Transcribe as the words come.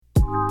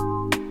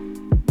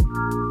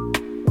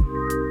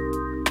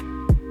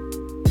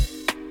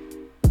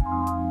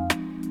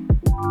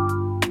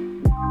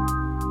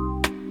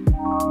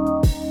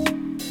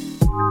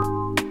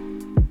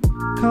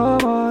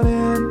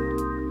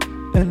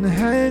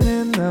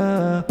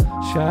a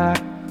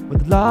shack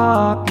with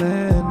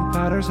Lachlan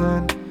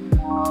Patterson.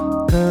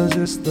 'Cause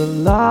it's the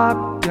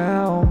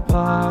Lockdown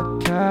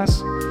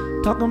Podcast.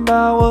 Talking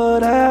about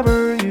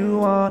whatever you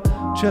want.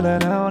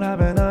 Chilling out,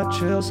 having a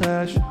chill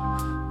sesh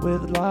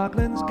with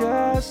Lachlan's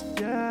guest,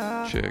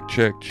 yeah.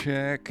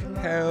 Check.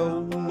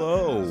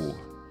 Hello.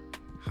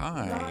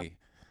 Hi.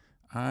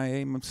 I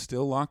am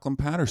still Lachlan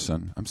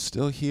Patterson. I'm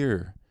still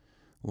here.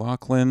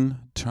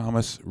 Lachlan,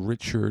 Thomas,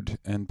 Richard,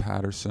 and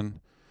Patterson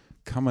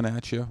coming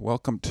at you.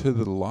 Welcome to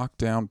the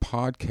Lockdown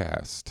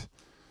Podcast.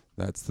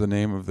 That's the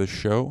name of the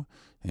show.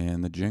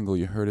 And the jingle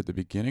you heard at the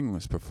beginning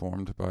was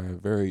performed by a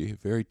very,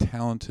 very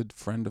talented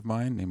friend of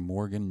mine named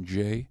Morgan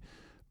J.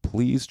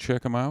 Please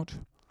check him out.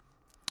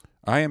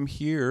 I am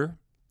here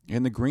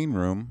in the green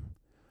room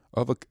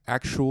of an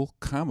actual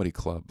comedy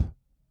club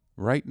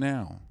right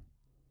now.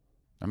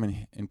 I'm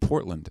in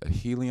Portland at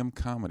Helium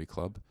Comedy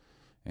Club,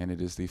 and it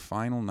is the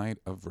final night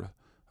of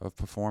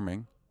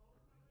performing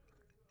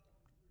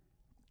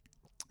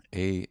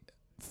a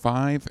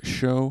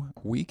 5-show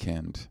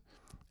weekend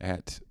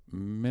at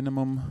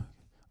minimum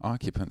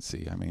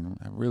occupancy. I mean,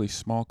 really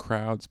small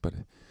crowds, but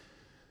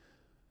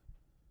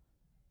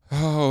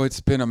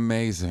it's been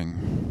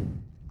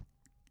amazing.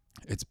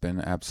 It's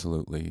been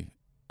absolutely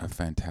a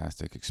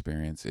fantastic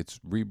experience. It's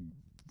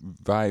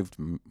revived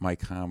my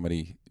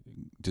comedy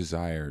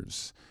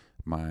desires,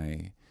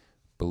 my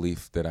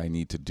belief that I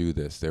need to do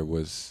this.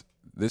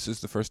 This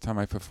is the first time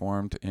I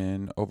performed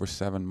in over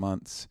 7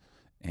 months,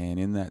 and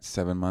in that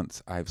 7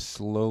 months, I've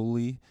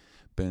slowly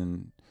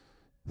been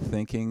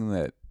thinking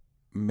that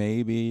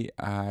maybe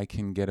I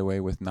can get away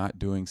with not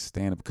doing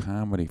stand-up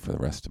comedy for the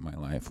rest of my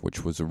life,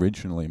 which was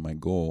originally my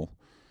goal,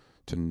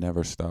 to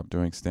never stop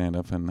doing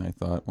stand-up. And I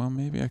thought, well,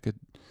 maybe I could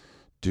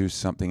do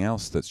something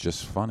else that's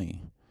just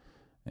funny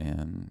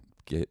and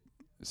get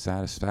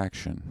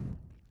satisfaction.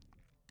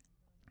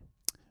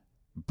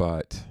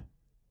 But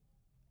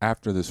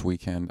after this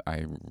weekend,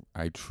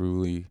 I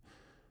truly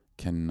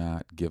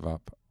cannot give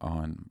up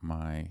on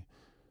my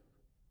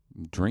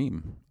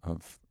dream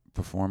of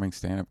performing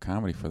stand-up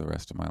comedy for the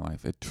rest of my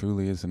life. It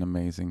truly is an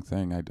amazing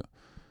thing.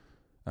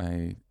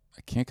 I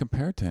can't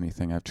compare it to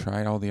anything. I've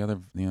tried all the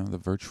other, the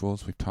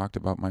virtuals. We've talked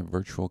about my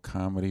virtual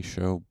comedy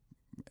show,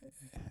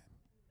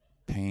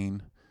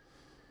 Pain,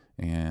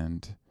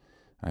 and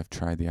I've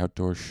tried the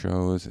outdoor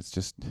shows. It's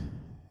just,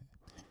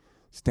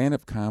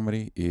 stand-up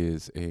comedy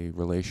is a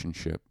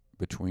relationship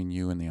between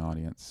you and the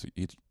audience.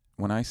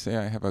 When I say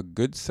I have a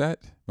good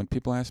set, when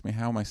people ask me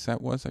how my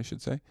set was,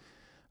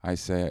 I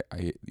say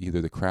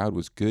either the crowd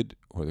was good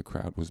or the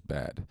crowd was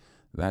bad.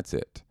 That's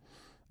it.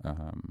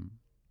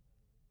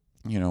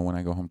 When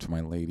I go home to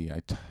my lady,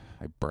 I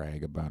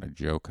brag about a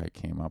joke I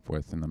came up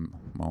with in the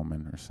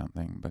moment or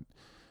something. But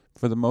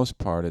for the most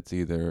part, it's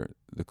either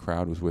the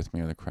crowd was with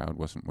me or the crowd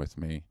wasn't with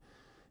me.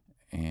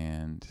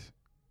 And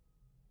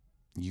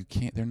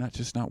they're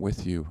not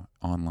with you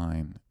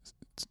online,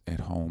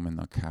 at home in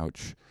the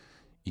couch,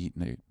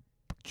 eating a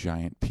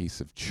giant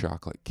piece of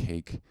chocolate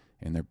cake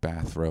in their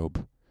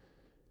bathrobe.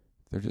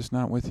 They're just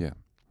not with you.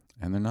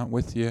 And they're not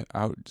with you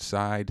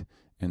outside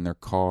in their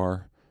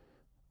car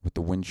with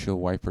the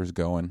windshield wipers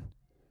going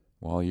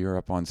while you're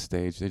up on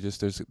stage.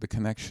 The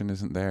connection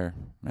isn't there.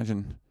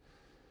 Imagine,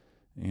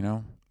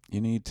 you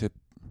need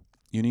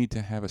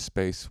to have a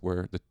space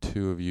where the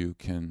two of you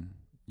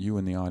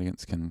and the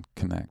audience can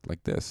connect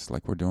like this,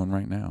 like we're doing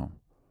right now.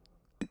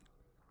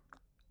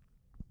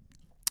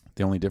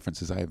 The only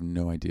difference is I have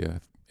no idea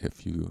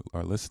if you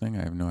are listening.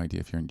 I have no idea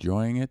if you're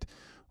enjoying it,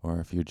 or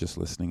if you're just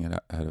listening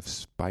out of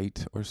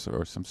spite or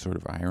some sort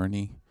of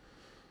irony,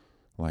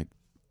 like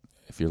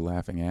if you're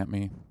laughing at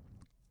me.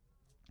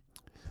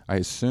 I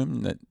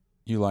assume that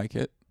you like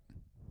it,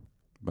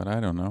 but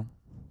I don't know.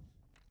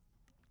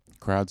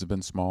 Crowds have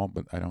been small,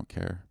 but I don't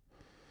care.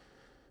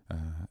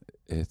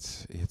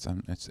 It's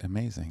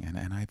amazing,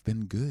 and I've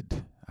been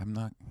good. I'm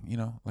not,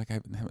 I'm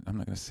not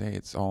going to say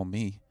it's all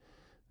me.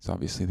 It's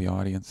obviously the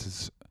audience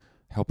is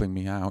helping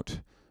me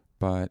out,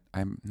 but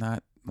I'm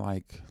not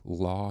like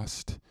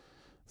lost,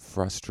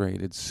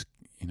 frustrated.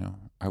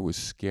 I was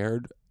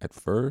scared at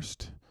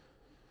first.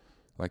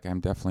 Like, I'm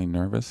definitely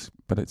nervous,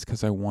 but it's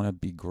because I want to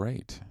be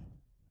great.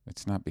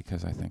 It's not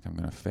because I think I'm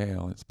going to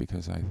fail. It's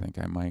because I think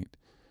I might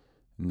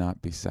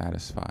not be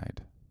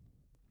satisfied.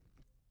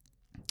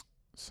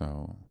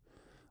 So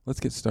let's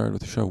get started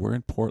with the show. We're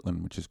in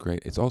Portland, which is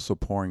great. It's also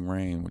pouring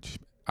rain, which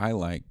I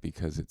like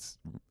because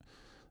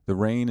the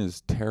rain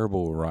is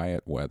terrible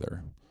riot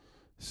weather.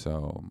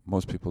 So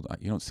most people,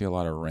 you don't see a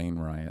lot of rain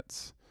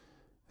riots.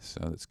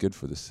 So it's good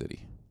for the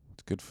city.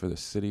 It's good for the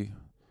city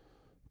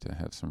to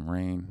have some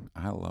rain.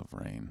 I love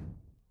rain.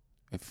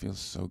 It feels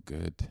so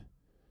good.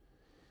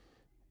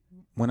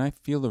 When I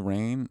feel the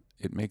rain,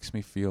 it makes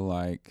me feel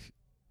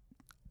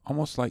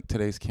almost like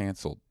today's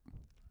canceled.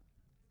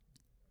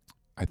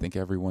 I think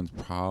everyone's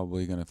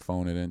probably going to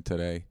phone it in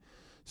today.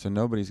 So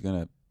nobody's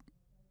going to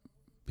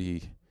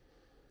be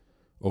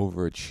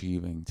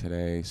overachieving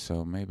today,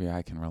 so maybe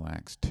I can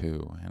relax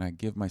too. And I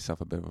give myself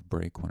a bit of a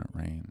break when it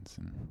rains,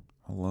 and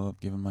I love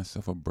giving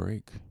myself a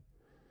break.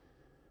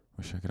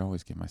 Wish I could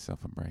always give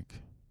myself a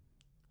break.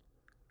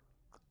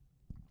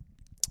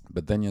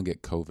 But then you'll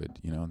get COVID,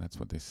 that's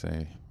what they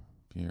say.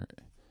 You got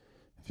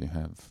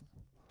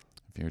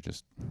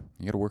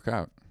to work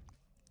out.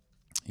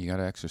 You got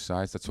to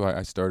exercise. That's why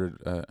I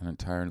started an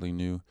entirely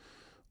new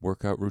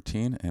workout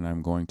routine, and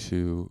I'm going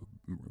to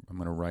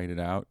write it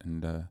out,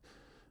 and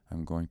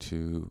I'm going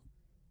to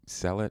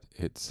sell it.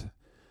 It's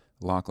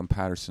Lachlan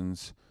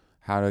Patterson's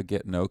How to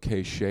Get in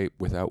Okay Shape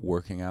Without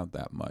Working Out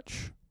That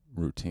Much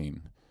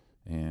routine.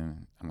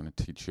 And I'm going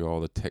to teach you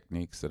all the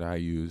techniques that I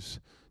use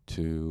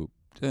to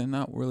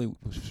not really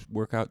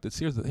work out.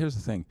 Here's the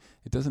thing.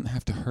 It doesn't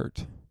have to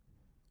hurt.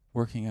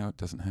 Working out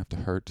doesn't have to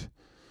hurt.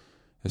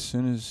 As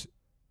soon as,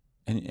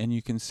 and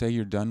you can say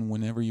you're done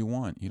whenever you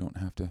want. You don't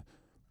have to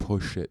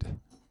push it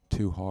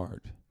too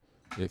hard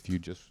if you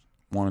just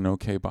want an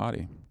okay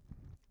body.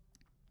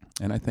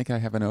 And I think I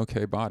have an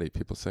okay body.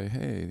 People say,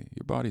 hey,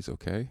 your body's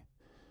okay,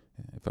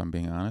 if I'm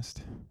being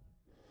honest.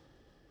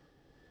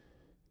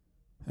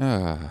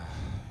 Well,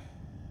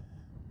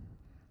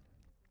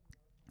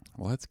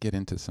 let's get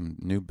into some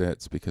new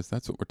bits, because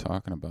that's what we're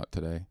talking about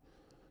today.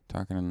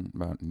 Talking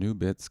about new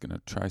bits, going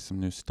to try some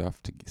new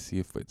stuff to see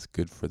if it's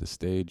good for the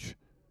stage.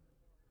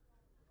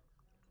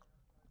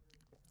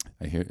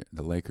 I hear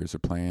the Lakers are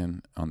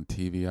playing on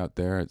TV out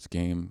there. It's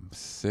game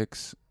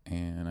 6,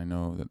 and I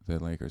know that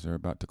the Lakers are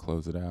about to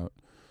close it out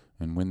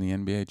and win the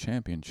NBA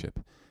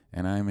championship.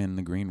 And I'm in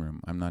the green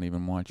room. I'm not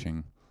even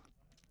watching.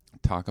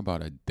 Talk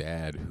about a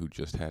dad who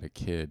just had a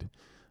kid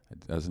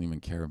that doesn't even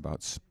care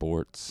about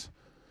sports.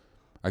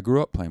 I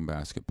grew up playing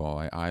basketball.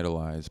 I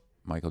idolized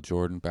Michael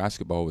Jordan.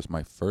 Basketball was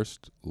my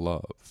first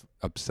love,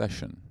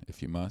 obsession,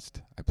 if you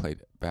must. I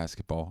played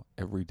basketball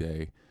every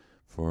day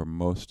for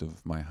most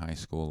of my high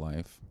school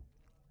life.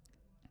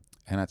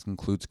 And that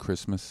includes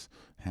Christmas,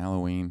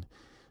 Halloween,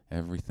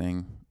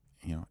 everything.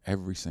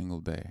 Every single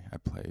day I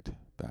played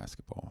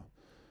basketball.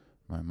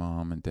 My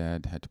mom and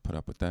dad had to put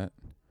up with that.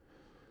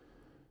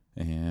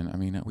 And,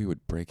 we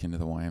would break into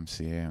the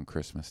YMCA on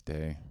Christmas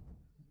Day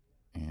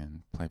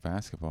and play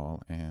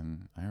basketball.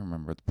 And I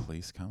remember the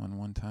police coming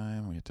one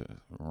time. We had to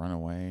run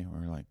away. We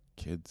were like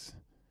kids.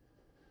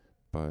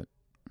 But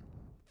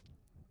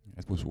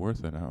it was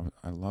worth it.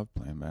 I loved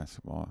playing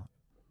basketball.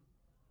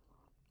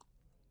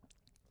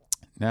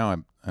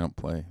 Now I don't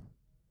play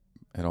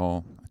at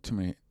all.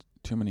 Too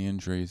many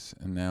injuries.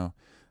 And now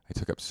I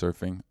took up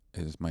surfing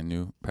as my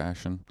new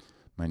passion,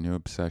 my new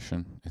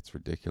obsession. It's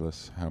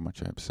ridiculous how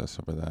much I obsess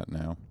over that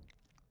now.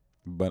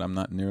 But I'm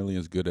not nearly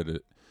as good at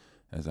it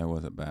as I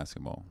was at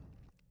basketball.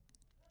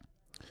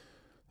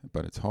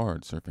 But it's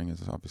hard. Surfing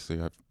is obviously,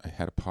 I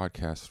had a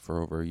podcast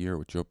for over a year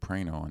with Joe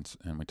Prano,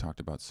 and we talked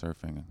about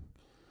surfing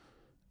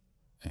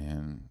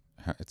and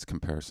how its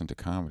comparison to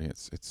comedy.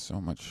 It's so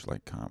much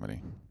like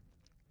comedy.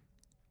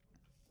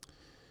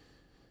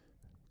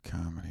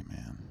 Comedy,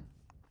 man.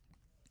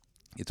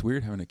 It's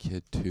weird having a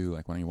kid too.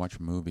 Like when you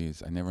watch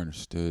movies, I never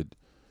understood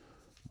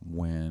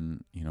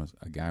when,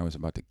 a guy was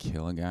about to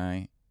kill a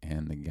guy,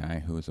 and the guy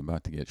who was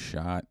about to get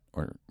shot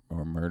or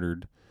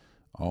murdered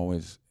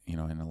always, in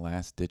a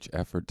last-ditch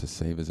effort to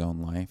save his own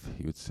life,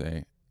 he would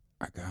say,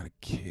 I got a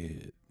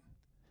kid.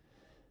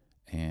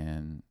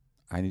 And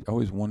I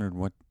always wondered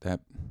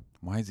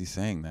why is he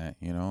saying that?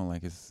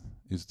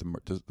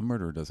 The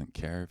murderer doesn't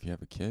care if you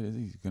have a kid. Is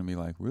he going to be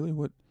like, really?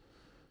 What?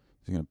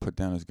 Is he going to put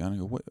down his gun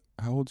and go, what?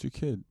 How old's your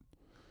kid?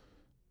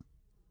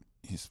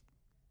 He's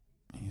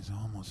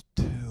almost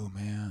 2,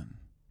 man.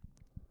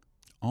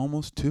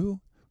 Almost 2?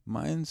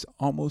 Mine's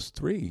almost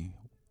 3.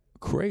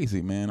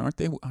 Crazy, man. Aren't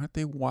they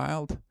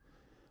wild?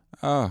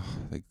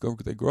 They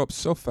grow up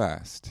so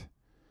fast,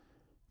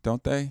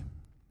 don't they?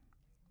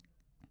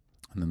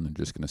 And then they're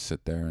just gonna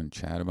sit there and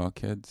chat about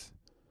kids.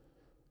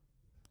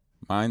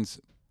 Mine's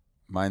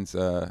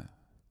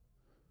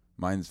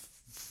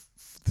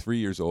 3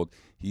 years old.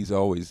 He's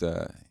always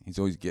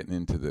getting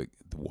into the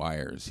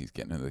wires. He's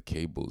getting into the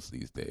cables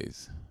these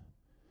days.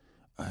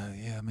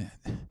 Yeah, man.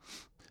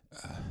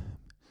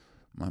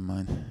 My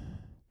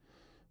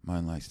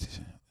mine likes to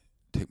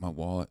take my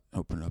wallet,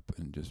 open it up,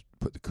 and just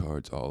put the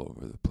cards all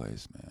over the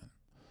place, man.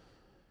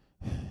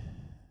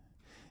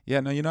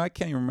 Yeah, no, I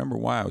can't even remember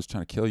why I was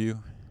trying to kill you,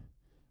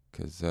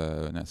 because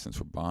in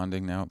essence we're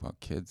bonding now about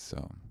kids.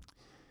 So,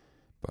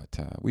 but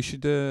we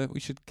should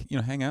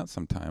hang out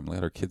sometime.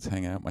 Let our kids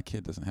hang out. My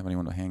kid doesn't have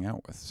anyone to hang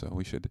out with, so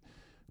we should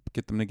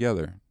get them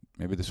together.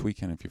 Maybe this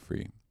weekend if you're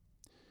free.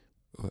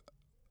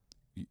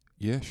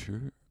 Yeah,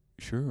 sure,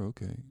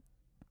 okay.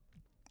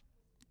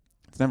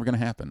 It's never gonna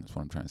happen. That's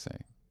what I'm trying to say.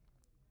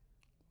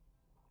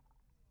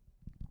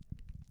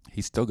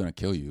 He's still gonna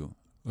kill you.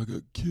 I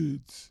got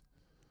kids.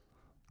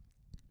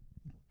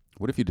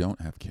 What if you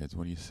don't have kids?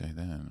 What do you say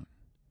then?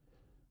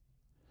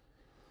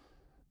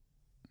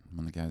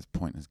 When the guy's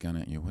pointing his gun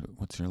at you,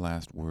 what's your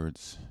last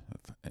words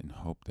in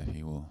hope that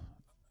he will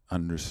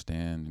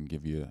understand and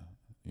give you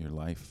your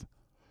life?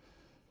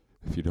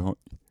 If you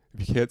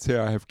can't say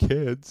I have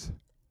kids,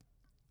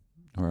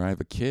 or I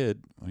have a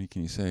kid, what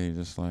can you say? You're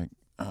just like,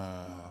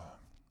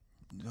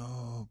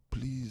 no,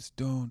 please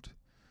don't.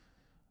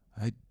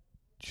 I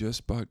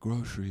just bought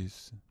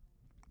groceries.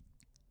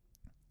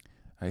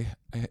 I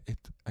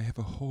have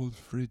a whole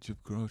fridge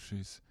of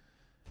groceries,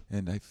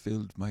 and I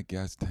filled my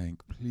gas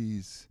tank.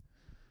 Please.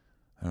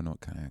 I don't know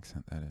what kind of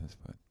accent that is,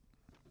 but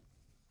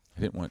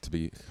I didn't want it to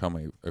become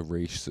a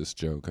racist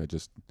joke.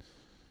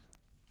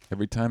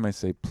 Every time I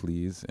say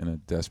please in a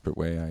desperate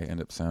way, I end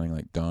up sounding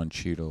like Don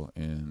Cheadle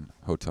in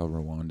Hotel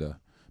Rwanda.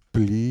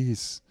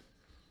 Please.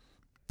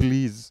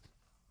 Please.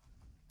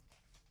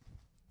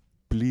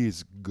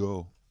 Please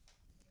go.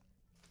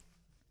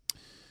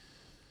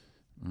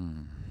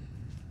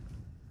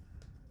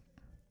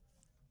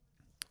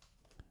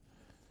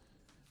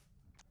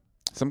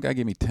 Some guy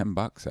gave me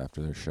 $10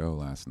 after their show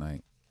last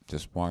night.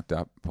 Just walked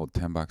up, pulled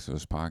 $10 out of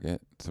his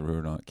pocket, threw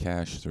it on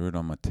cash, threw it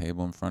on my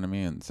table in front of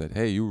me, and said,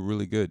 "Hey, you were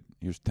really good.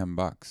 Here's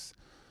 $10."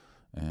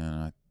 And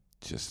I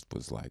just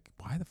was like,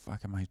 "Why the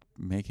fuck am I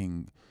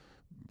making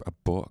a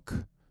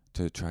book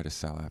to try to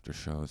sell after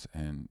shows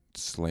and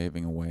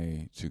slaving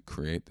away to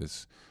create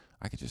this?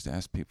 I could just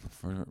ask people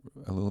for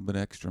a little bit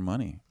extra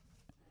money.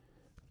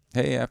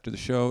 Hey, after the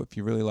show, if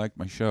you really like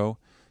my show,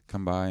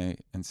 come by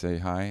and say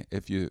hi.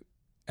 If you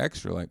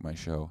extra like my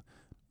show,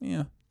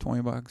 yeah,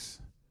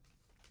 $20.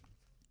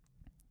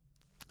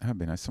 That'd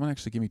be nice. Someone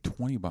actually gave me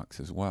 $20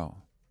 as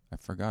well. I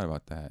forgot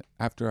about that.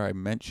 After I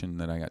mentioned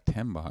that I got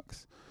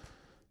 $10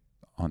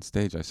 on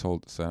stage, I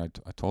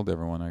told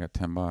everyone I got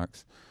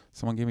 $10.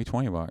 Someone gave me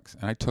 $20,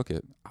 and I took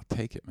it. I'll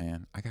take it,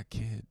 man. I got a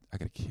kid. I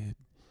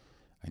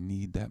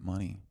need that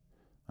money.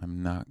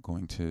 I'm not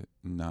going to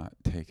not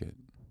take it.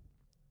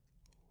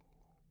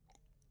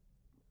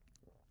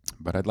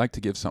 But I'd like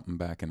to give something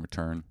back in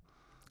return.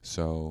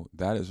 So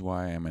that is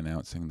why I'm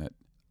announcing that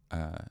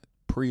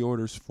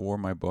pre-orders for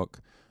my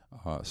book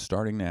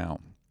starting now.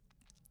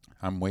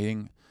 I'm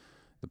waiting.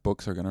 The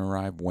books are going to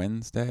arrive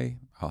Wednesday.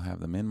 I'll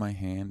have them in my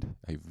hand.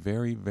 A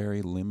very,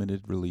 very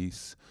limited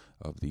release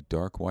of the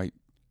Dark White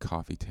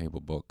Coffee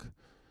Table book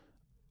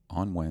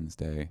on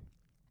Wednesday.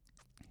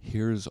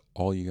 Here's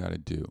all you got to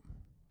do.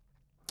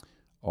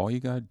 All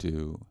you got to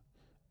do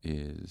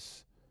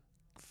is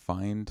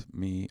find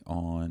me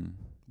on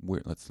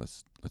let's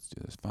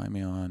do this. Find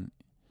me on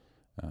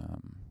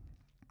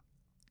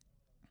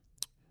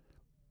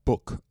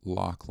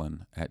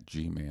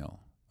booklachlan@gmail.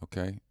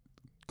 Okay?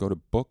 Go to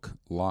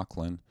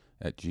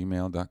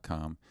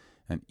booklachlan@gmail.com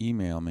and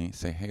email me.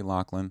 Say, "Hey,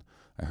 Lachlan,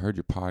 I heard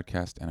your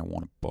podcast and I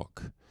want a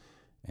book."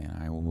 And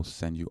I will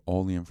send you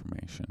all the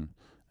information.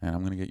 And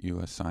I'm going to get you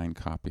a signed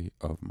copy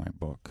of my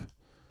book,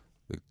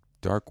 the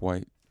Dark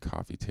White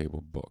Coffee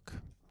Table book.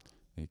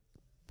 A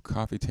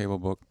coffee table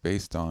book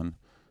based on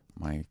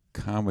my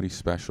comedy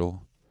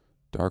special,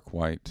 Dark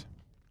White.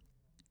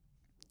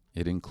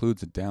 It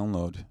includes a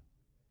download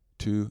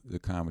to the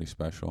comedy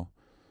special.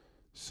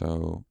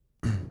 So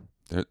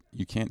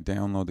you can't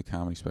download the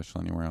comedy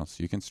special anywhere else.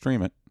 You can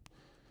stream it.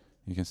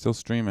 You can still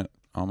stream it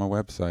on my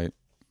website,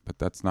 but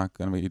that's not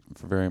going to be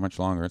for very much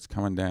longer. It's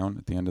coming down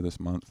at the end of this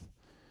month.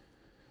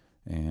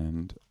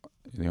 And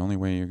the only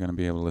way you're going to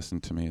be able to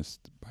listen to me is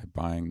by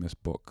buying this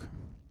book.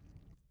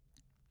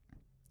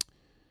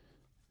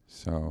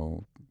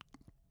 So,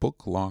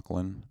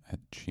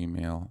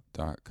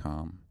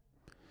 booklachlan@gmail.com.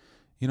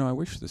 You know, I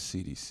wish the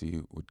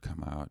CDC would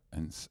come out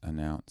and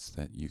announce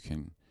that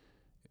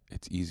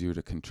it's easier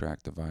to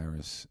contract the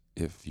virus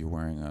if you're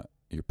wearing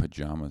your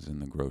pajamas in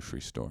the grocery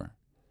store.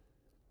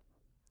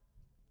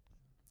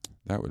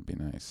 That would be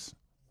nice.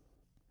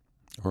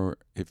 Or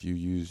if you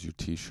use your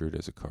t-shirt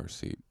as a car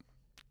seat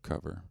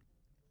cover.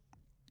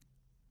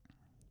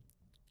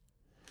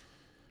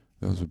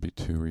 Those would be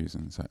two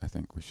reasons I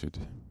think we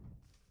should.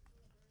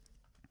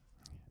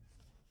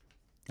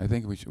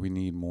 We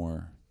need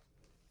more.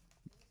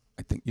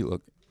 I think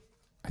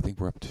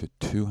we're up to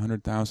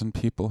 200,000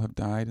 people have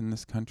died in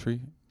this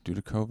country due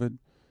to COVID.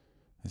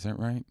 Is that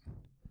right?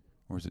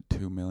 Or is it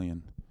 2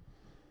 million?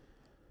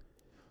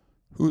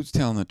 Who's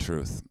telling the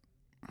truth?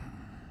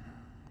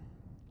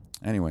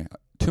 Anyway,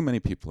 too many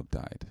people have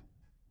died.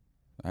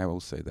 I will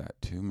say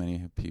that. Too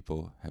many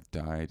people have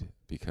died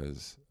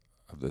because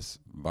of this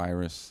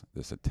virus,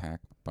 this attack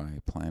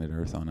by planet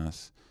Earth on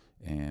us.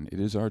 And it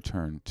is our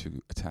turn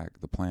to attack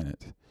the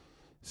planet.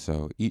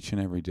 So each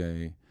and every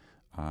day,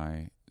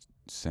 I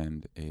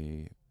send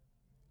a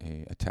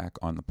attack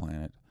on the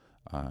planet.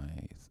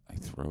 I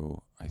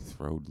throw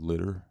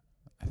litter.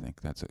 I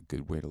think that's a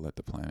good way to let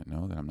the planet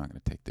know that I'm not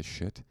going to take this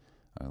shit.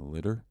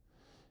 Litter,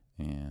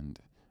 and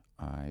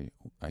I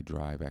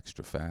drive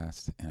extra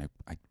fast, and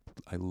I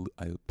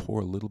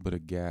pour a little bit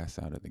of gas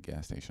out at the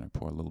gas station. I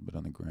pour a little bit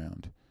on the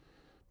ground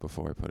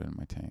before I put it in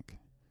my tank.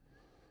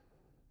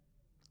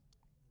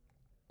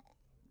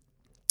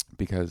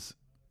 Because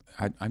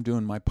I'm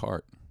doing my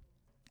part.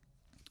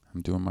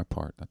 I'm doing my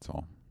part, that's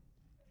all.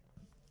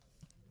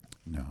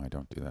 No, I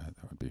don't do that.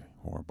 That would be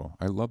horrible.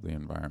 I love the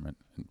environment.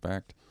 In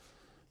fact,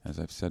 as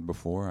I've said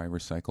before, I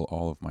recycle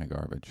all of my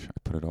garbage. I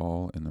put it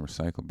all in the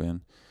recycle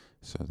bin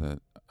so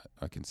that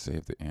I can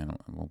save the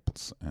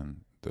animals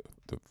and the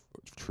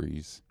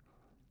trees.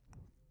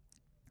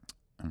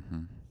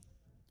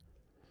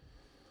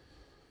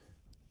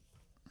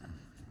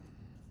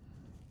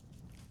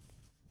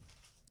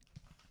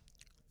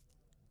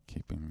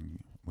 keeping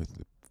with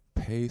the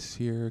pace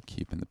here,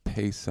 keeping the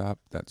pace up.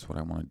 That's what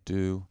I want to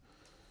do.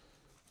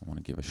 I want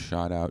to give a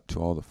shout out to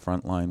all the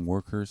frontline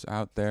workers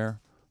out there,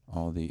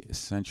 all the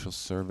essential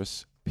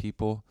service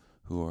people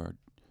who are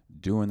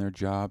doing their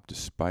job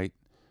despite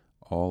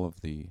all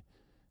of the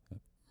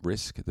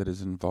risk that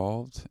is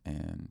involved,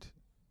 and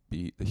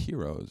be the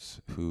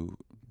heroes who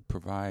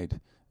provide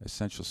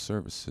essential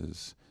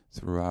services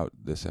throughout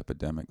this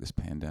epidemic, this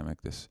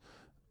pandemic, this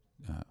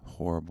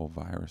horrible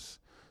virus.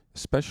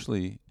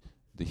 Especially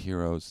the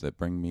heroes that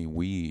bring me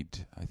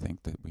weed. I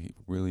think that we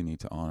really need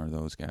to honor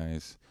those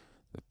guys,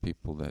 the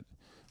people that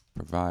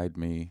provide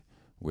me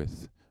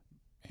with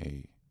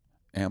a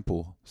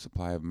ample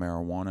supply of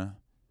marijuana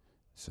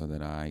so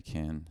that I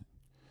can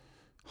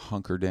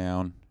hunker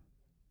down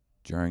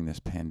during this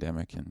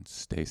pandemic and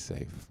stay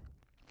safe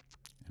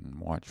and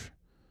watch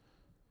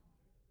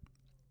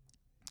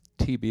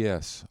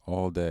TBS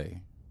all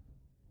day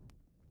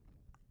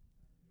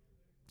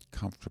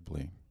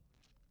comfortably.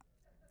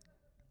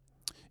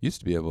 Used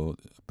to be able,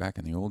 back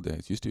in the old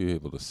days, used to be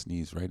able to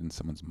sneeze right in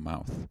someone's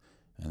mouth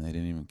and they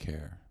didn't even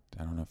care.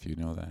 I don't know if you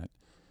know that,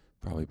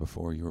 probably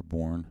before you were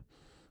born,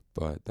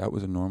 but that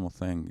was a normal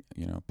thing.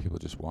 You know, people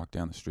just walk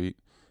down the street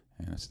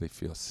and as they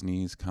feel a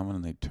sneeze coming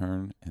and they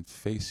turn and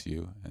face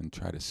you and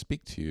try to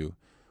speak to you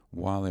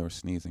while they were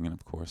sneezing, and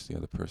of course the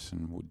other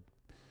person would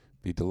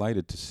be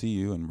delighted to see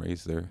you and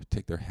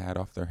take their hat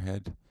off their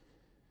head.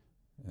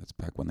 That's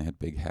back when they had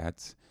big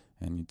hats,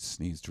 and you'd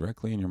sneeze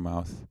directly in your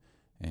mouth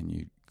and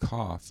you'd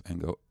cough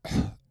and go,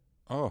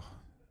 oh,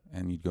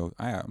 and you'd go,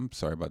 I'm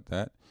sorry about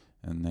that,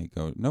 and they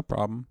go, no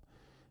problem,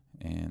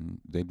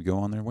 and they'd go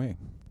on their way.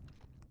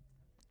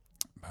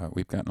 But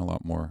we've gotten a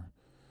lot more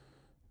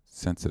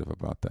sensitive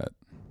about that.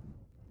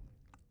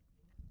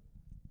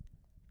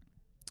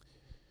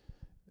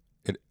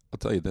 I'll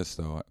tell you this,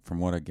 though, from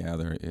what I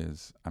gather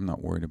is I'm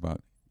not worried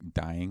about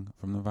dying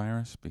from the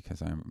virus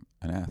because I'm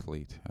an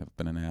athlete. I've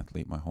been an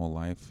athlete my whole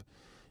life.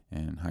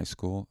 In high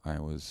school, I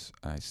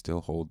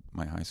still hold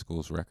my high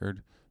school's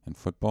record in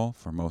football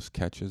for most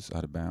catches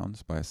out of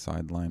bounds by a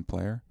sideline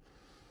player.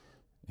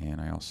 And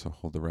I also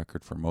hold the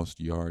record for most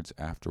yards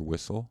after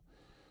whistle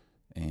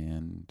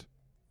and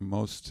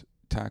most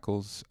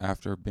tackles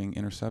after being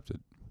intercepted.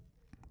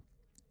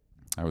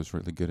 I was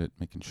really good at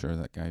making sure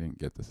that guy didn't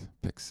get the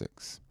pick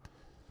six.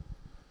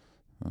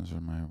 Those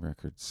are my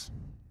records.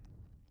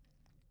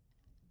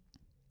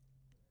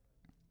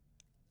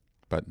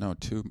 But no,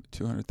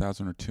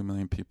 200,000 or 2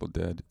 million people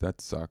dead. That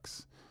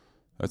sucks.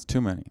 That's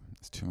too many.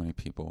 It's too many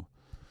people.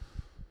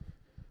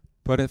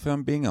 But if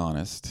I'm being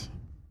honest,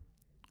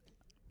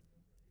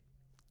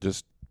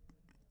 just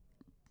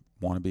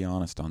want to be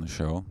honest on the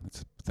show.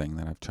 It's a thing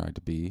that I've tried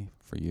to be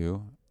for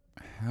you.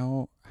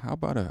 How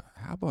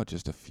about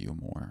just a few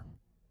more?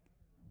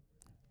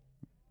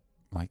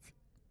 Like,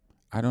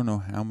 I don't know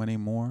how many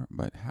more,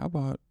 but how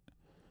about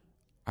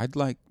I'd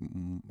like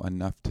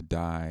enough to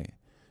die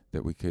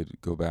that we could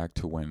go back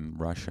to when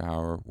rush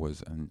hour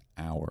was an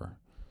hour,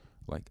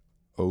 like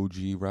OG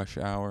rush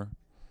hour.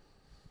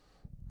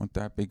 Wouldn't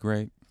that be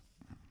great?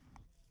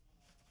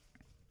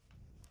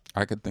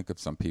 I could think of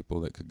some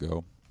people that could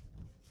go.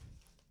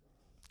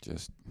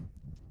 Just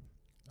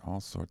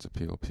all sorts of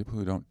people. People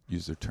who don't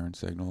use their turn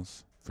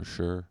signals, for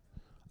sure.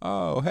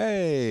 Oh,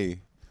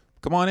 hey.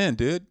 Come on in,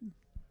 dude.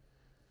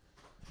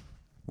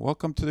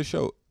 Welcome to the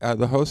show.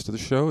 The host of the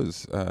show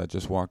is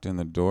just walked in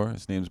the door.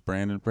 His name's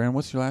Brandon. Brandon,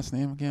 what's your last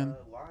name again?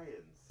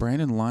 Lyons.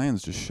 Brandon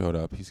Lyons just showed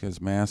up. He's got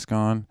his mask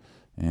on,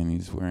 and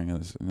he's wearing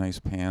his nice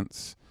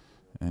pants,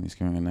 and he's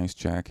wearing a nice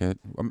jacket.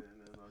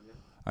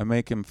 I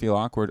make him feel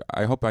awkward.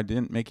 I hope I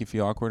didn't make you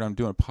feel awkward. I'm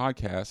doing a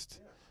podcast.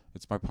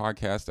 It's my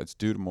podcast that's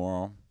due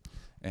tomorrow.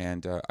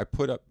 And I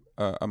put up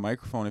a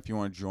microphone if you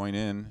want to join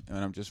in, and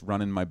I'm just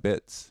running my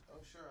bits. Oh,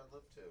 sure. I'd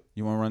love to.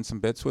 You want to run some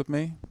bits with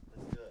me?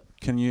 Let's do it.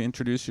 Can you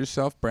introduce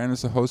yourself?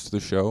 Brandon's the host of the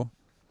show.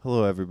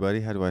 Hello,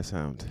 everybody. How do I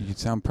sound? You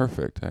sound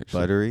perfect,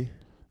 actually. Buttery?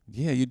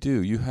 Yeah, you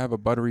do. You have a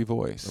buttery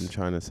voice. I'm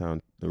trying to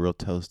sound real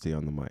toasty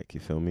on the mic. You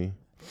feel me?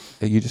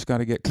 You just got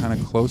to get kind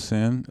of close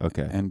in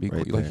Okay. and be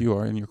right like there. you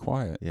are, and you're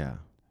quiet. Yeah.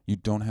 You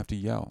don't have to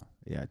yell.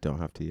 Yeah, don't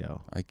have to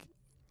yell.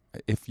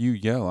 If you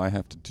yell, I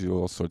have to do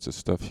all sorts of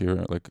stuff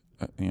here. Like,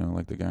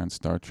 like the guy in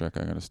Star Trek,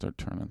 I got to start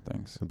turning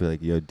things. I'll be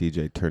like, yo,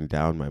 DJ, turn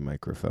down my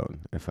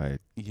microphone if I...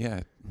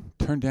 Yeah,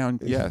 turn down,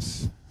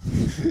 yes.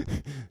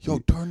 Yo,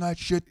 turn that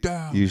shit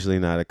down. Usually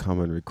not a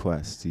common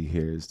request you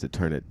hear is to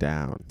turn it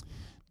down.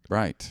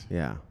 Right.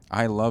 Yeah.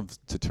 I love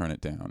to turn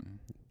it down.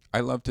 I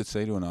love to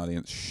say to an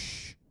audience,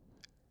 shh.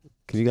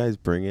 Can you guys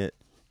bring it?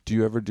 Do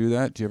you ever do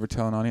that? Do you ever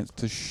tell an audience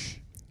to shh?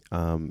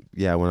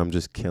 Yeah, when I'm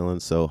just killing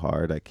so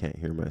hard I can't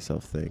hear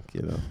myself think,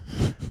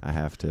 I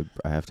have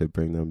to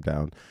bring them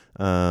down.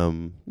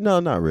 No,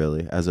 not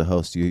really. As a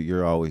host,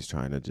 you're always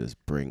trying to just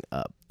bring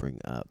up.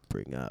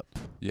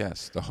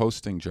 Yes, the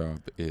hosting job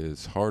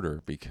is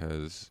harder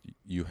because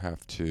you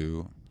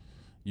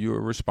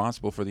are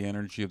responsible for the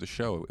energy of the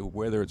show.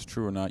 Whether it's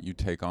true or not, you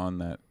take on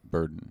that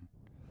burden.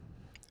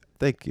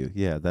 Thank you.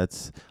 Yeah,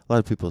 that's a lot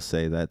of people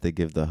say that they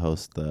give the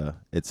host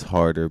it's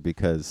harder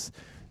because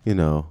you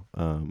know,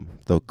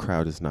 the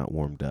crowd is not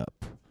warmed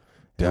up,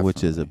 and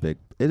which is it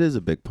is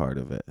a big part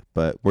of it.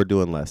 But we're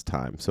doing less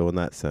time, so in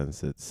that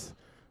sense, it's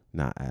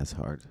not as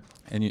hard.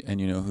 And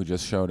you know who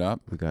just showed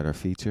up? We got our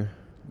feature.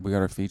 We got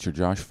our feature.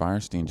 Josh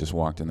Firestein just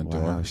walked in the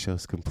door. Wow,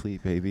 show's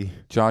complete, baby.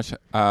 Josh,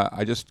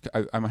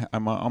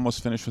 I'm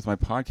almost finished with my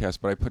podcast,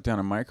 but I put down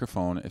a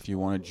microphone. If you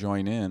want to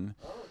join in,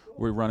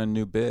 we're running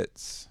new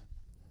bits.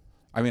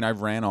 I mean,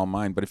 I've ran all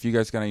mine, but if you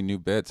guys got any new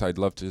bits, I'd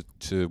love to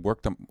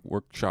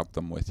workshop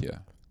them with you.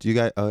 Do you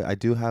guys? I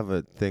do have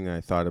a thing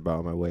I thought about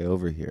on my way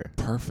over here.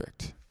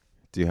 Perfect.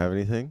 Do you have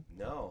anything?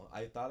 No,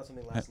 I thought of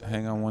something last night.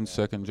 Hang on one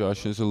second,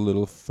 Josh. Is a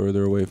little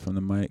further away from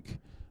the mic.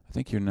 I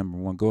think you're number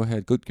one. Go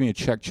ahead. Go give me a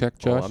check, Josh.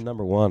 Oh, I'm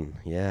number one.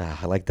 Yeah,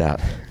 I like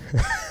that.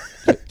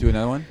 Do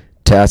another one.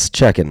 Test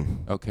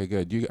checking. Okay,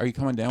 good. Are you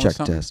coming down Check with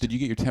something? test. Did you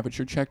get your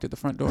temperature checked at the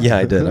front door? Yeah,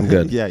 I did. I'm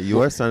good. Yeah,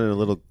 you are sounding a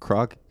little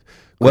croaky.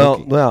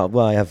 Well,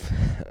 I have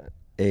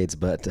AIDS,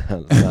 but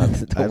don't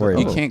worry.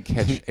 You about it. can't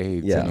catch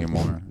AIDS Yeah.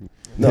 anymore.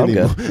 No, I'm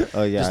good.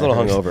 Oh yeah, Just a little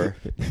I heard. hungover.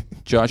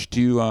 Josh,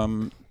 do you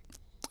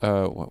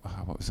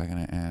what was I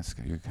gonna ask?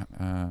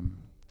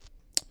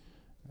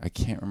 I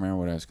can't remember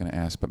what I was gonna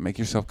ask, but make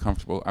yourself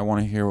comfortable. I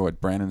want to hear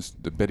what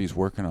the bit he's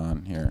working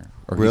on here,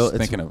 or he's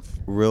thinking of.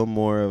 Real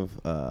more of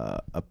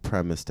a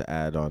premise to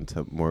add on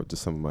to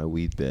some of my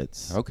weed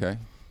bits. Okay.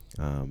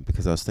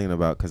 Because I was thinking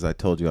about, because I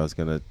told you I was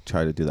gonna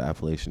try to do the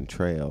Appalachian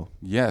Trail.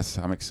 Yes,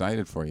 I'm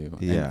excited for you.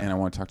 Yeah. And I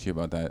want to talk to you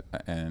about that,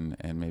 and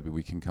maybe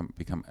we can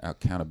become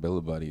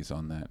accountability buddies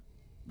on that,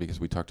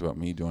 because we talked about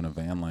me doing a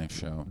van life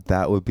show.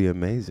 That would be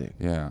amazing.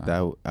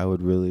 Yeah. I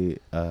would really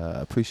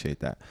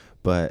appreciate that.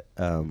 But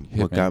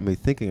what got me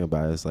thinking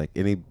about it is, like,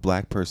 any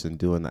black person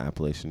doing the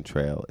Appalachian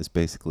Trail is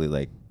basically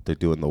like they're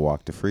doing the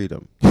walk to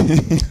freedom. You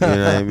know what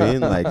I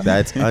mean? Like,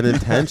 that's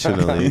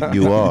unintentionally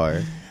you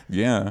are.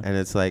 Yeah. And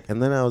it's like,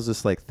 and then I was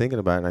just like thinking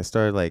about it, and I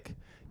started like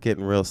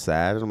getting real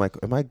sad. And I'm like,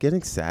 am I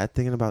getting sad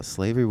thinking about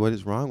slavery? What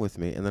is wrong with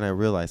me? And then I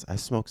realized I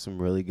smoked some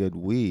really good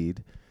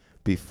weed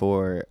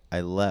before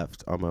I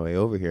left on my way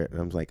over here. And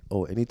I'm like,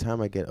 oh,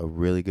 anytime I get a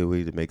really good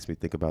weed, it makes me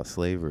think about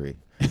slavery.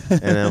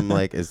 And I'm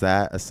like, is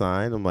that a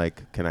sign? I'm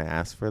like, can I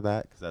ask for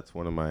that? Because that's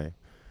one of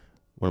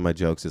my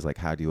jokes is like,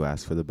 how do you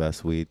ask for the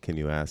best weed? Can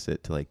you ask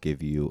it to like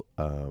give you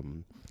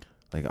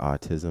like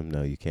autism?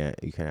 No, you can't.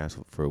 You can't ask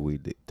for a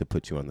weed to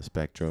put you on the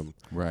spectrum.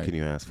 Right. Can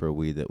you ask for a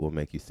weed that will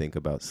make you think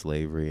about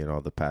slavery and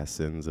all the past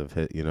sins of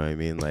it? You know what I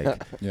mean?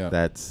 Like, Yeah.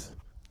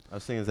 I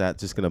was thinking, is that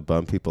just gonna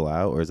bum people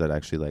out, or is that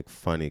actually like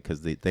funny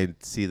because they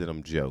see that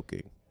I'm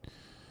joking?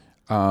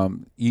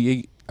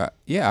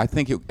 Yeah, I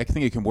think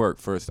it can work.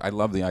 First, I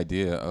love the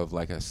idea of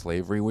like a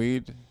slavery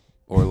weed,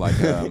 or like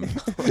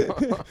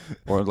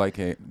or like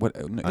a what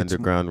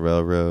Underground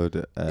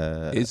Railroad.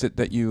 Is it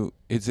that you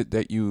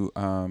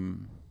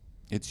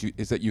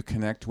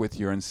connect with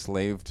your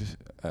enslaved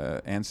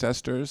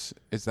ancestors?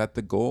 Is that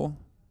the goal?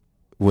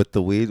 With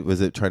the weed,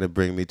 was it trying to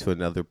bring me to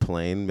another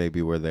plane,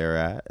 maybe where they're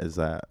at? Is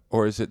that,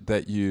 or is it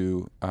that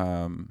you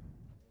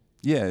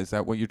is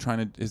that what you're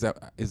trying to, is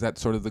that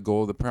sort of the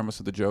goal? The premise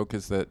of the joke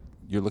is that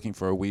you're looking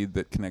for a weed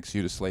that connects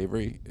you to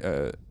slavery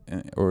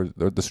or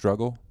the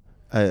struggle?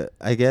 I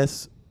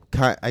guess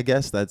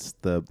that's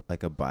the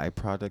like a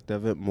byproduct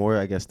of it. More,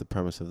 I guess the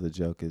premise of the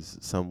joke is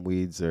some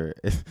weeds are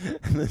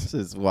and this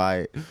is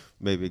why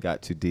maybe it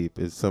got too deep,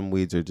 is some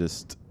weeds are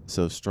just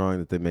so strong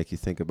that they make you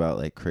think about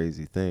like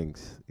crazy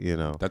things, you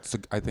know.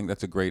 I think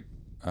that's a great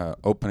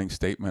opening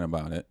statement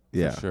about it.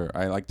 Yeah. For sure.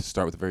 I like to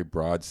start with a very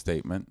broad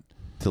statement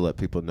to let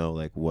people know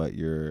like what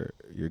you're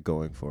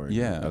going for.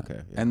 Yeah.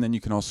 Okay. Yeah. And then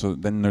you can also,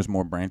 then there's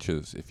more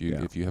branches if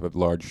you have a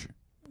large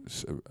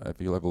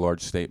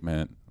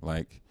statement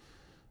like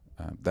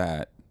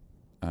that,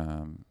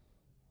 and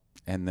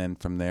then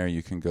from there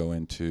you can go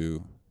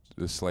into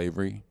the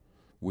slavery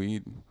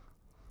weed.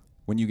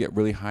 When you get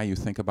really high, you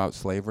think about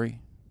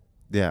slavery.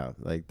 Yeah,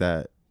 like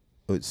that.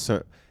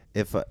 So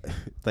if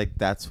like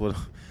that's what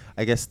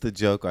I guess the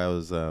joke I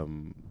was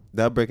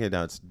now breaking it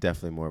down, it's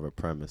definitely more of a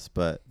premise,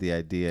 but the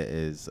idea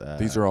is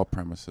these are all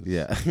premises.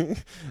 Yeah.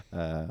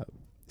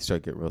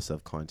 Start getting real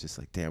self-conscious,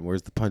 like, damn,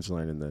 where's the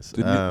punchline in this?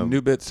 The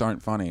new bits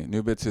aren't funny.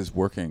 New bits is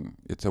working.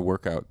 It's a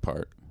workout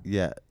part.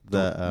 Yeah.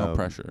 No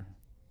pressure.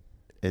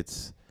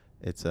 It's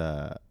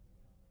the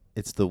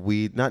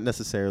weed, not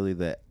necessarily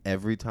that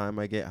every time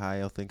I get high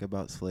I'll think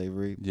about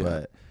slavery,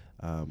 but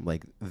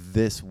like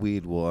this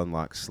weed will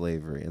unlock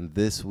slavery, and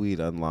this weed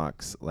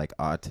unlocks like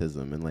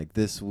autism, and like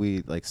this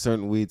weed, like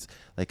certain weeds,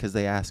 like because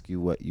they ask you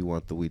what you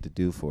want the weed to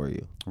do for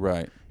you.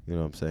 Right. You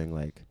know what I'm saying?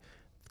 Like,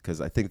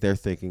 because I think they're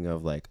thinking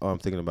of like, oh, I'm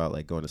thinking about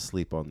like going to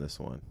sleep on this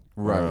one.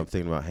 Right. Or I'm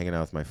thinking about hanging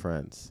out with my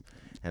friends.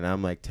 And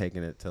I'm like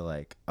taking it to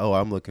like, oh,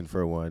 I'm looking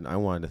for one. I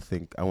want to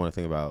think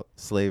about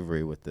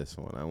slavery with this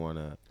one. I want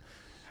to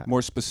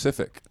more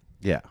specific.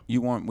 Yeah.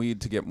 You want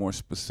weed to get more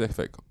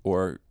specific,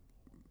 or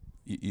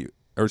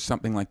or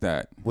something like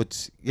that.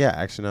 Which, yeah,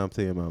 actually now I'm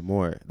thinking about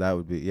more. That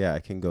would be, yeah, I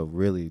can go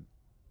really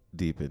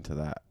deep into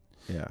that.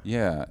 Yeah.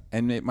 Yeah,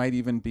 and it might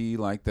even be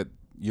like that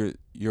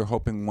you're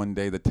hoping one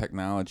day the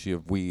technology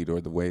of weed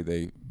or the way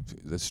the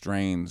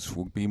strains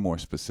will be more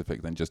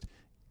specific than just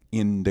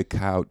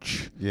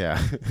Indicouch.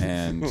 Yeah.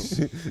 And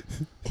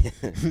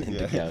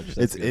Couch, that's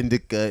It's good.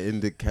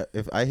 indica.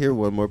 If I hear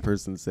one more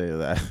person say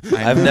that,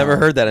 I've never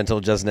heard that until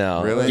just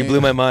now. Really? You blew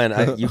my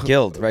mind. You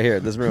killed right here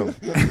in this room.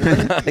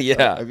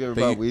 Yeah. Have you ever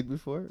But bought you- weed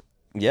before?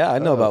 Yeah, I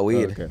know about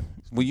weed. Okay.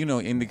 Well,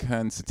 indica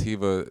and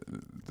sativa,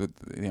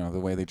 the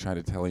way they try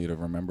to tell you to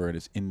remember it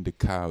is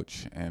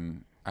indicouch,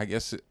 and I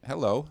guess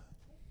hello,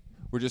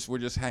 we're just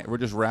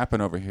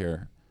rapping over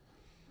here.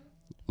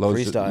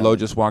 Freestyle. Lo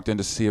just walked in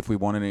to see if we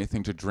wanted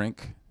anything to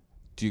drink.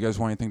 Do you guys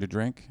want anything to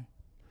drink?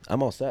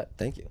 I'm all set.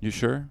 Thank you. You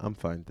sure? I'm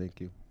fine,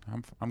 thank you.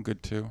 I'm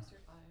good too.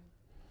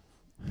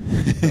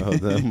 Oh,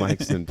 the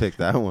mics didn't pick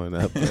that one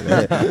up.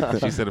 but,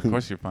 She said, "Of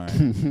course you're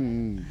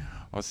fine."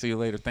 I'll see you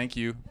later. Thank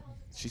you.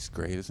 She's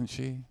great, isn't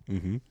she?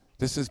 Mm-hmm.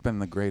 This has been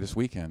the greatest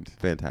weekend.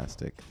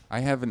 Fantastic. I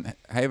haven't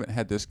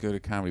had this good a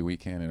comedy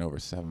weekend in over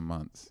 7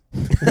 months.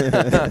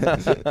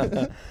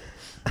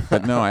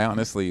 But no, I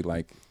honestly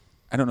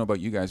I don't know about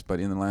you guys, but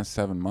in the last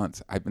 7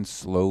 months, I've been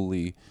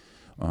slowly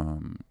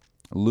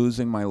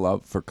losing my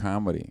love for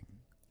comedy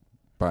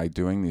by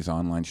doing these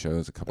online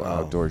shows, a couple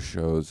Wow. outdoor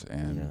shows,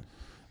 and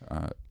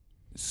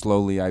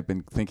slowly I've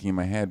been thinking in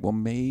my head, well,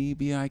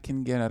 maybe I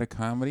can get out of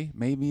comedy.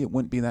 Maybe it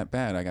wouldn't be that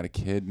bad. I got a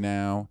kid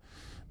now.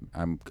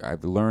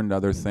 I've learned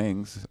other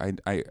things.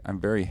 I'm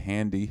very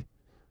handy.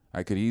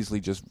 I could easily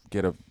just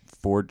get a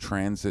Ford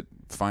Transit,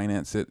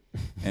 finance it,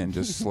 and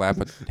just slap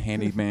a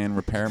handyman,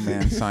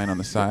 repairman sign on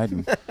the side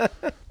and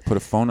put a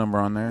phone number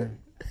on there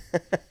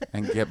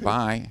and get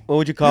by. What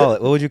would you call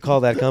it? What would you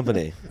call that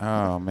company?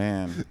 Oh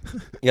man,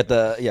 You got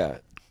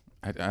the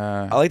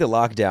I like the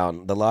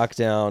lockdown. The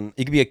lockdown.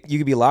 You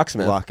could be a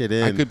locksmith. Lock it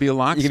in. I could be a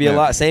locksmith. You could be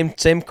a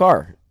same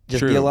car.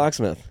 Just be True. a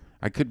locksmith.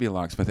 I could be a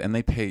locksmith, and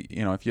they pay.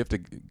 If you have to,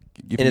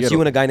 And it's you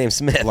and a guy named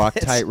Smith.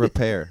 Loctite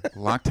repair.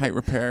 Loctite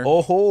repair.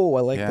 Oh,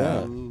 I like yeah,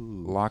 that.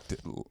 locked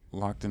and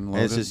And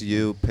loaded. it's just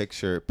you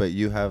picture, but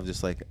you have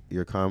just like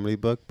your comedy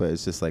book, but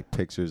it's just like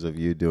pictures of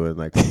you doing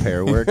like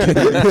repair work.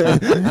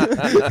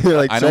 You're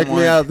like, I check don't me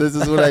want- out. This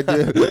is what I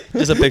do.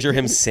 Just a picture of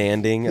him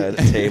sanding a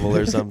table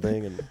or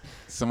something. And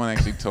Someone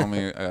actually told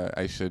me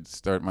I should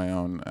start my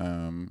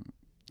own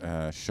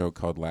show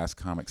called Last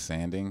Comic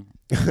Sanding.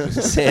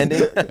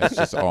 sanding. It's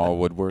just all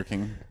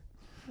woodworking.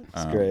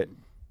 That's great.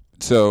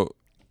 So,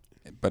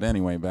 but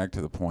anyway, back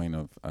to the point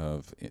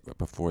of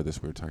before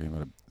this, we were talking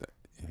about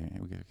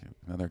we got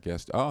another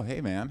guest. Oh, hey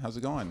man, how's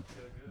it going?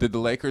 Did the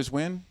Lakers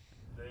win?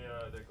 They're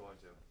going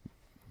to.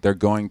 They're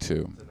going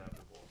to. It's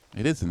inevitable.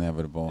 It is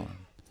inevitable.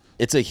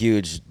 It's a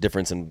huge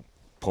difference in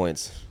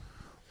points.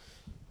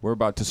 We're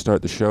about to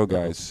start the show,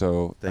 guys.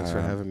 So Thanks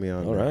for having me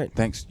on. All man. right.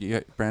 Thanks.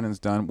 Yeah, Brandon's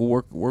done.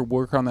 We'll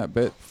work on that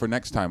bit for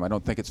next time. I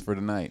don't think it's for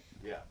tonight.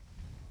 Yeah.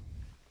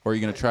 Or are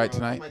you gonna try it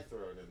tonight?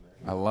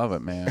 I love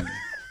it, man.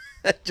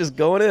 Just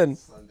going in.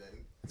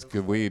 It's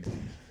good weed.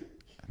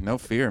 No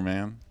fear,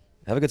 man.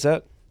 Have a good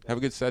set. Have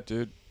a good set,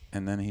 dude.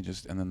 And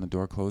then the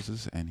door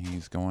closes and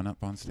he's going up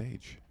on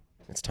stage.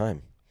 It's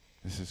time.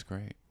 This is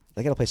great.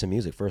 They gotta play some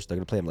music first. They're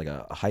gonna play him like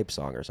a hype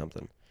song or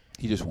something.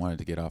 He just wanted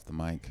to get off the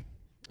mic.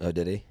 Oh,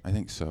 did he? I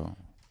think so.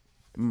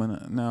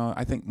 No,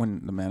 I think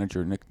when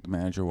Nick, the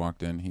manager,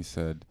 walked in, he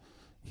said,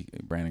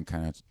 Brandon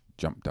kind of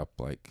jumped up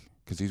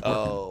because he's working.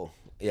 Oh,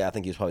 yeah. I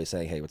think he was probably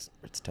saying, "Hey,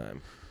 it's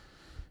time."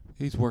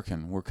 He's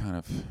working. We're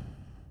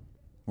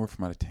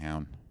from out of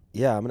town.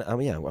 Yeah, I'm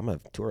a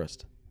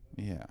tourist.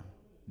 Yeah.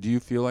 Do you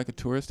feel like a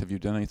tourist? Have you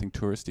done anything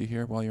touristy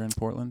here while you're in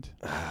Portland?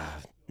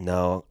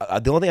 No,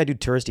 the only thing I do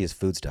touristy is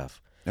food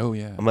stuff. Oh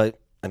yeah.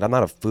 And I'm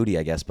not a foodie,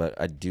 I guess, but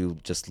I do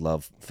just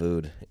love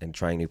food and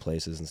trying new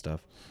places and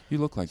stuff. You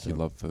look like you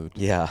love food.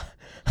 Yeah.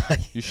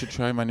 You should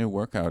try my new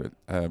workout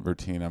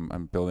routine.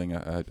 I'm building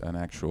an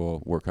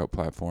actual workout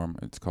platform.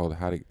 It's called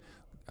How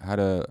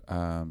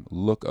to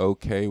Look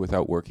Okay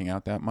Without Working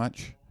Out That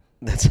Much.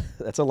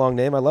 That's a long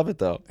name. I love it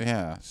though.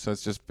 Yeah, so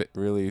it's just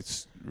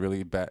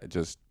really bad,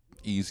 just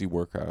easy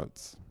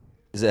workouts.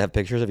 Does it have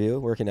pictures of you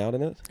working out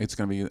in it? It's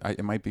gonna be.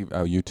 It might be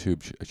a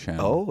YouTube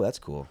channel. Oh, that's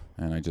cool.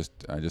 And I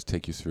just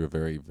take you through a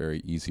very,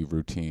 very easy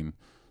routine,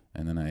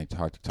 and then I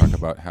talk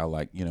about how,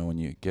 like, when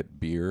you get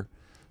beer,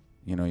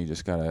 you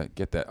just gotta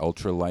get that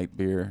ultra light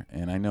beer.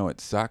 And I know it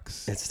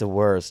sucks, It's the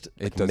worst.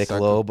 It Like does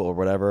suck. Michelob or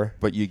whatever.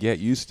 but you get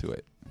used to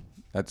it.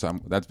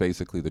 That's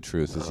basically the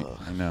truth.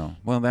 I know.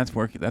 Well, that's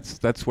working.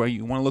 That's where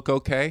you want to look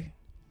okay.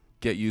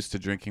 Get used to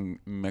drinking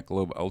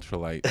Michelob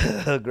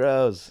Ultralight.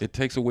 Gross. It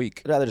takes a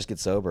week. I'd rather just get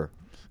sober.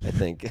 I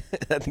think.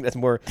 I think that's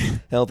more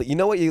healthy. You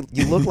know what? You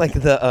look like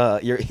you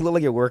look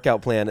like your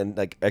workout plan and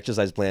like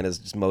exercise plan is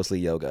just mostly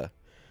yoga.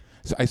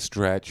 So I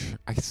stretch.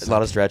 A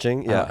lot of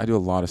stretching. Yeah. I do a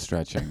lot of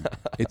stretching.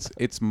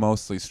 It's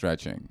mostly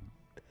stretching.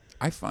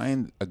 I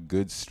find a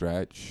good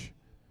stretch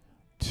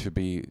to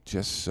be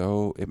just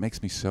it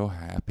makes me so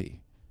happy.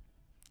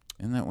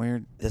 Isn't that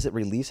weird? Does it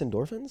release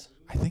endorphins?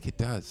 I think it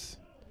does.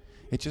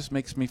 It just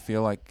makes me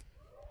feel like,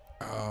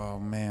 oh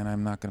man,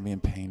 I'm not going to be in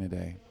pain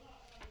today.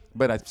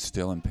 But I'm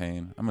still in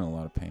pain. I'm in a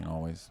lot of pain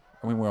always.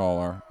 I mean, we all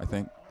are, I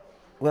think.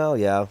 Well,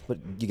 yeah, but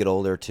you get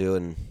older too,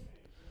 and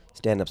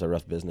stand-up's a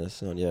rough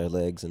business on your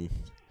legs, and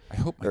I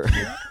hope my or,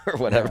 kid. or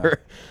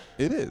whatever.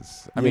 It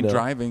is. I You mean, know.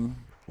 driving.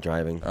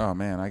 Driving. Oh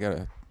man,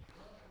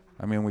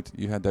 I mean,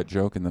 you had that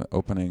joke in the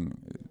opening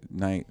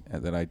night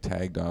that I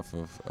tagged off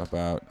of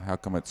about how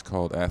come it's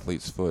called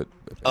athlete's foot.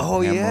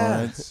 Oh yeah,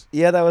 hemorrhoids.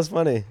 yeah, that was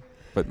funny.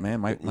 But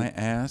man, my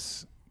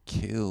ass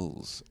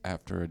kills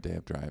after a day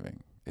of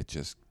driving. It's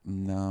just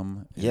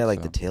numb. Yeah, It's,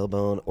 like the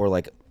tailbone, or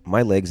like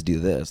my legs do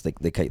this.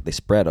 They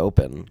spread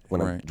open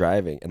when I'm Right.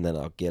 driving, and then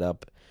I'll get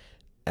up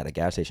at a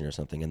gas station or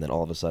something, and then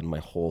all of a sudden my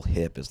whole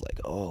hip is like,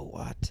 oh,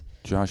 what?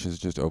 Josh has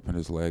just opened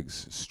his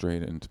legs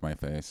straight into my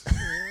face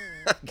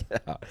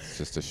Get out.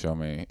 just to show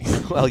me.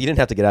 Well, you didn't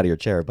have to get out of your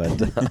chair, but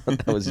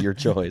that was your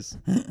choice.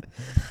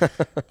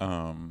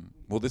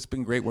 Well, this has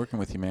been great working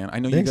with you, man. I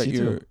know Thanks,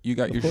 you you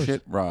got Of your course.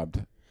 shit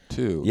robbed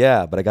too.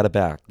 Yeah, but I got it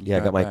back. Yeah,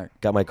 Got it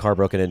back. got my car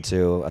broken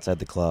into outside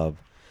the club,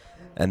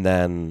 and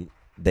then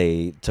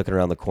they took it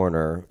around the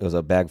corner. It was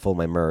a bag full of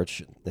my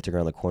merch. They took it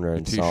around the corner Your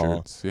and saw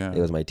t-shirts. Yeah. it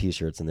was my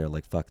T-shirts, and they're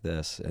like, "Fuck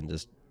this," and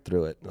just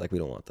threw it. Like, we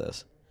don't want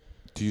this.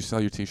 Do you sell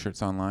your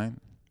t-shirts online?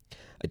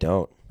 I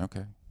don't.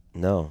 Okay.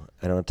 No,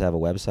 I don't have to have a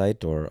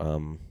website or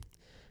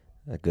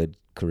a good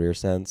career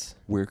sense.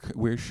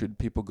 Where should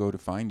people go to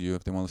find you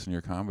if they want to listen to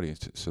your comedy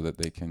so that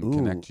they can Ooh.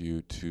 connect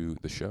you to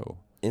the show?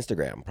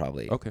 Instagram,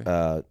 probably. Okay.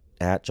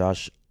 At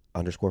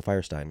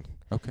Josh_Firestein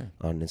Okay.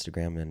 on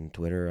Instagram and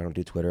Twitter. I don't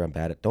do Twitter. I'm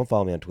bad at. Don't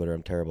follow me on Twitter.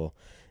 I'm terrible.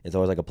 It's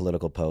always like a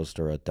political post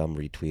or a dumb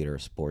retweet or a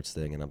sports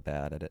thing, and I'm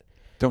bad at it.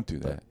 Don't do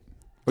that.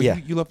 But yeah.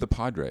 you love the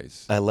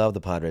Padres. I love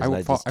the Padres. and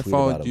I just I tweet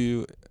followed about 'em.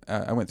 you.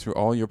 I went through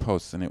all your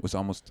posts, and it was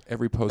almost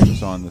every post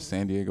was on the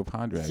San Diego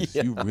Padres.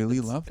 Yeah, You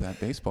really love that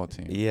baseball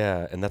team.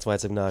 Yeah, and that's why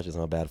it's obnoxious.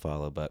 I'm a bad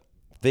follow, but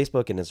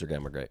Facebook and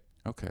Instagram are great.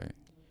 Okay.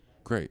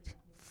 Great.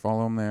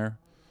 Follow them there.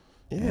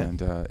 Yeah.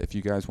 And if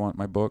you guys want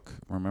my book,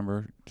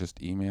 remember,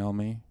 just email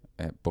me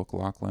at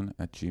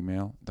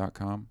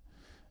booklachlan@gmail.com.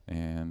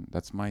 And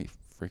that's my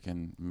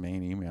freaking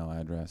main email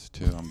address,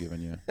 too, I'm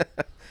giving you.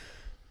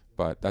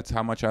 But that's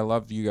how much I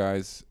love you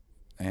guys.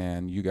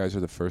 And you guys are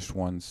the first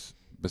ones,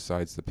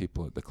 besides the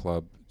people at the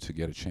club, to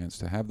get a chance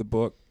to have the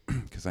book.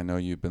 Because I know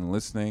you've been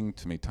listening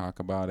to me talk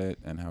about it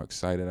and how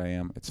excited I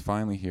am. It's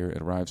finally here.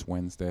 It arrives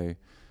Wednesday.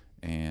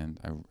 And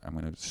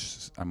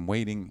I'm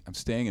waiting. I'm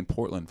staying in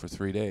Portland for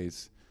 3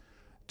 days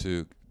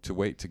to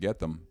wait to get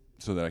them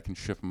so that I can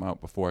ship them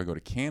out before I go to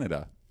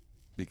Canada,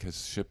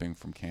 because shipping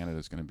from Canada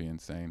is going to be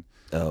insane.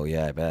 Oh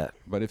yeah, I bet.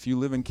 But if you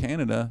live in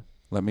Canada,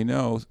 let me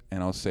know,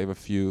 and I'll save a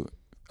few.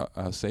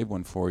 I'll save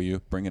one for you,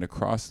 bring it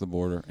across the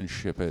border, and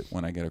ship it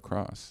when I get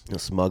across. You'll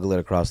smuggle it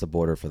across the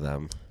border for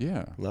them.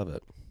 Yeah. Love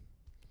it.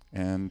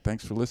 And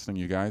thanks for listening,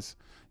 you guys.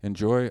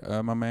 Enjoy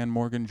my man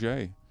Morgan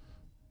J.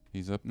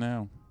 He's up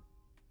now.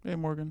 Hey,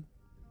 Morgan.